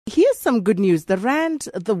some good news. The rand,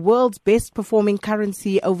 the world's best performing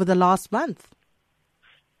currency over the last month.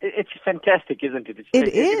 It's fantastic, isn't it? It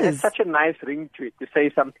is. It has such a nice ring to it to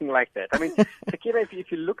say something like that. I mean, Sakina,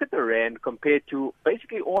 if you look at the rand compared to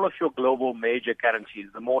basically all of your global major currencies,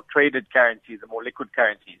 the more traded currencies, the more liquid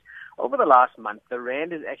currencies, over the last month, the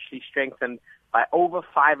rand has actually strengthened by over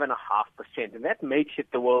 5.5%, and that makes it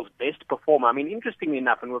the world's best performer. I mean, interestingly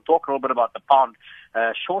enough, and we'll talk a little bit about the pound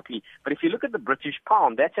shortly, but if you look at the British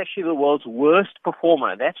pound, that's actually the world's worst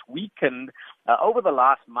performer. That's weakened over the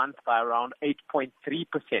last month by around 8.3%.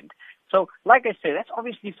 So, like I say, that's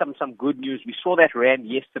obviously some good news. We saw that rand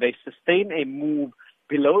yesterday sustain a move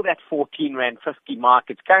below that 14 Rand 50 mark.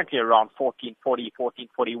 It's currently around 14.40,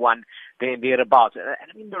 14.41, thereabouts.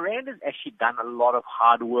 And I mean, the rand has actually done a lot of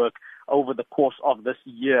hard work over the course of this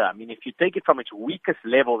year. I mean, if you take it from its weakest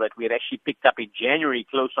level that we had actually picked up in January,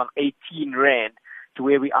 close on 18 Rand, to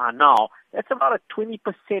where we are now, that's about a 20%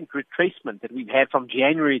 retracement that we've had from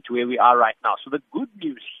January to where we are right now. So the good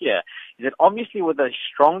news here is that obviously with a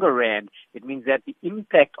stronger rand, it means that the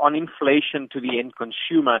impact on inflation to the end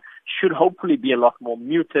consumer should hopefully be a lot more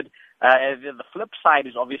muted. The flip side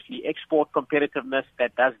is obviously export competitiveness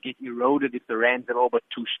that does get eroded if the rand's a little bit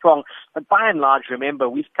too strong. But by and large, remember,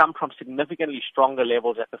 we've come from significantly stronger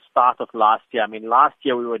levels at the start of last year. I mean, last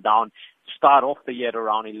year we were down to start off the year at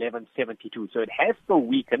around 11.72. So it has still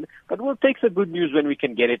weakened, but we'll take the good news when we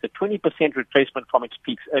can get it. The 20% retracement from its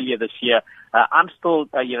peaks earlier this year. I'm still,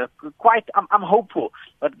 I'm hopeful.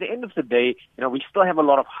 But at the end of the day, we still have a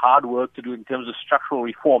lot of hard work to do in terms of structural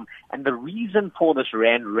reform. And the reason for this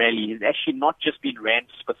rand rally has actually not just been rand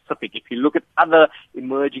specific. If you look at other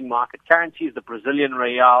emerging market currencies, the Brazilian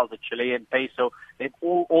real, the Chilean peso, they've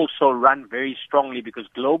all also run very strongly because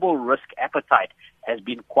global risk appetite has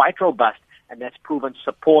been quite robust, and that's proven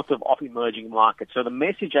supportive of emerging markets. So the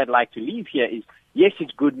message I'd like to leave here is, yes,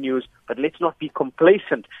 it's good news, but let's not be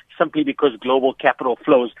complacent simply because global capital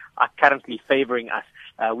flows are currently favoring us.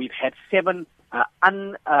 We've had seven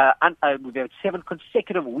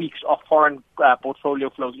consecutive weeks of foreign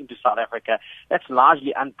portfolio flows into South Africa. That's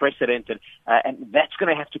largely unprecedented, and that's going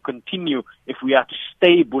to have to continue if we are to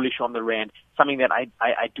stay bullish on the rand, something that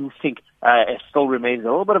I do think still remains a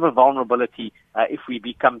little bit of a vulnerability if we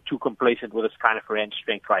become too complacent with this kind of rand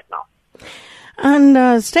strength right now.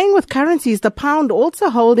 And staying with currencies, the pound also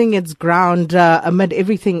holding its ground amid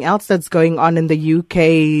everything else that's going on in the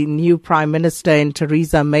UK. New Prime Minister and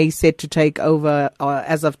Theresa May set to take over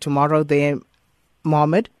as of tomorrow there,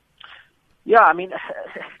 Mohammed. Yeah, I mean,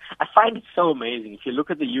 I find it so amazing. If you look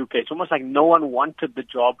at the UK, it's almost like no one wanted the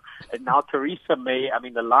job. And now Theresa May, I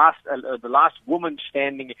mean, the last woman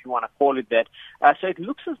standing, if you want to call it that. So it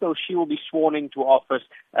looks as though she will be sworn into office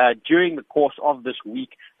during the course of this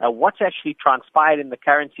week. What's actually transpired in the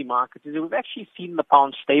currency markets is that we've actually seen the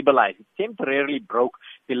pound stabilize. It temporarily broke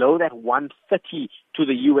below that 130 to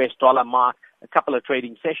the US dollar mark a couple of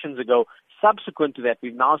trading sessions ago. Subsequent to that,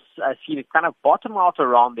 we've now seen it kind of bottom out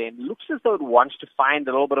around there, and it looks as though it wants to find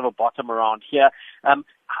a little bit of a bottom around here.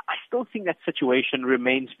 I still think that situation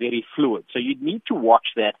remains very fluid, so you'd need to watch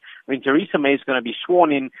that. I mean, Theresa May is going to be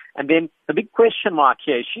sworn in, and then the big question mark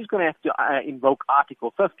here is she's going to have to invoke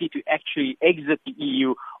Article 50 to actually exit the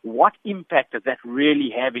EU. What impact does that really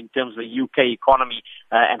have in terms of the UK economy,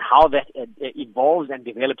 and how that evolves and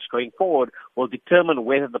develops going forward will determine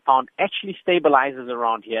whether the pound actually stabilizes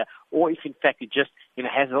around here, or if in fact it just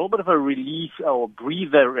has a little bit of a relief or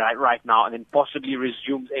breather right now, and then possibly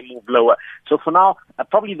resumes a move lower. So for now,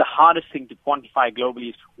 probably the hardest thing to quantify globally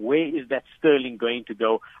is where is that sterling going to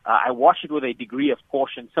go. I watch it with a degree of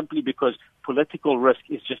caution simply because political risk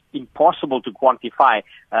is just impossible to quantify,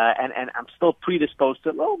 and I'm still predisposed to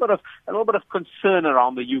a little bit of concern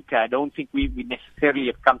around the UK. I don't think we necessarily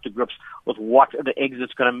have come to grips with what the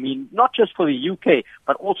exit's going to mean, not just for the UK,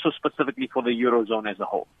 but also specifically for the Eurozone as a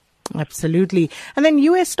whole. Absolutely. And then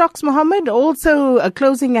US stocks, Mohammed, also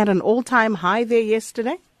closing at an all-time high there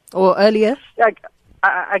yesterday or earlier. Yeah,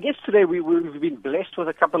 I guess today we've been blessed with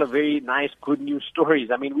a couple of very nice good news stories.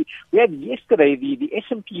 I mean, we had yesterday the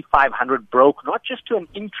S&P 500 broke not just to an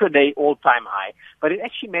intraday all-time high, but it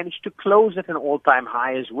actually managed to close at an all-time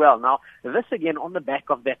high as well. Now, this again on the back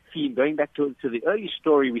of that theme, going back to the early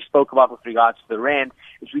story we spoke about with regards to the rand,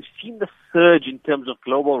 is we've seen the surge in terms of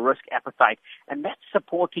global risk appetite, and that's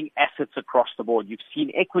supporting assets across the board. You've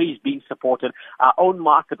seen equities being supported. Our own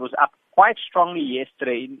market was up quite strongly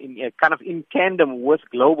yesterday in tandem with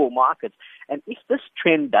global markets. And if this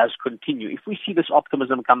trend does continue, if we see this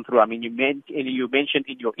optimism come through, I mean, you mentioned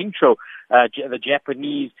in your intro the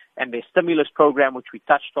Japanese and their stimulus program, which we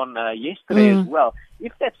touched on yesterday as well.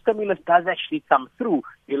 If that stimulus does actually come through,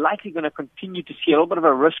 you're likely going to continue to see a little bit of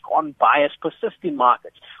a risk-on bias persist in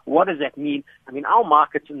markets. What does that mean? I mean, our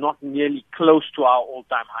markets are not nearly close to our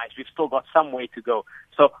all-time highs. We've still got some way to go.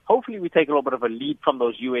 So hopefully we take a little bit of a lead from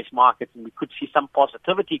those U.S. markets, and we could see some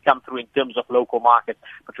positivity come through in terms of local markets.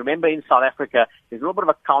 But remember, in South Africa, there's a little bit of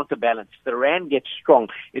a counterbalance. If the rand gets strong,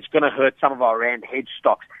 it's going to hurt some of our rand hedge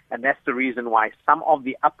stocks, and that's the reason why some of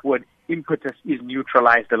the upward impetus is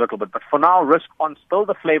neutralized a little bit. But for now, risk on, still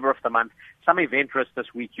the flavor of the month. Some event risk this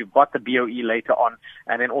week. You've got the BOE later on,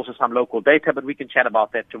 and then also some local data, but we can chat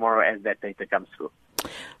about that tomorrow as that data comes through.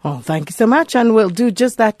 Oh, thank you so much, and we'll do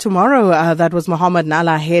just that tomorrow. That was Mohammed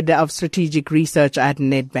Nalla, Head of Strategic Research at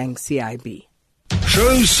Nedbank CIB.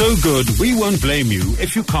 Show's so good, we won't blame you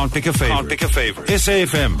if you can't pick a favorite.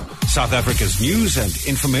 SAFM, South Africa's news and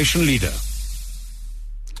information leader.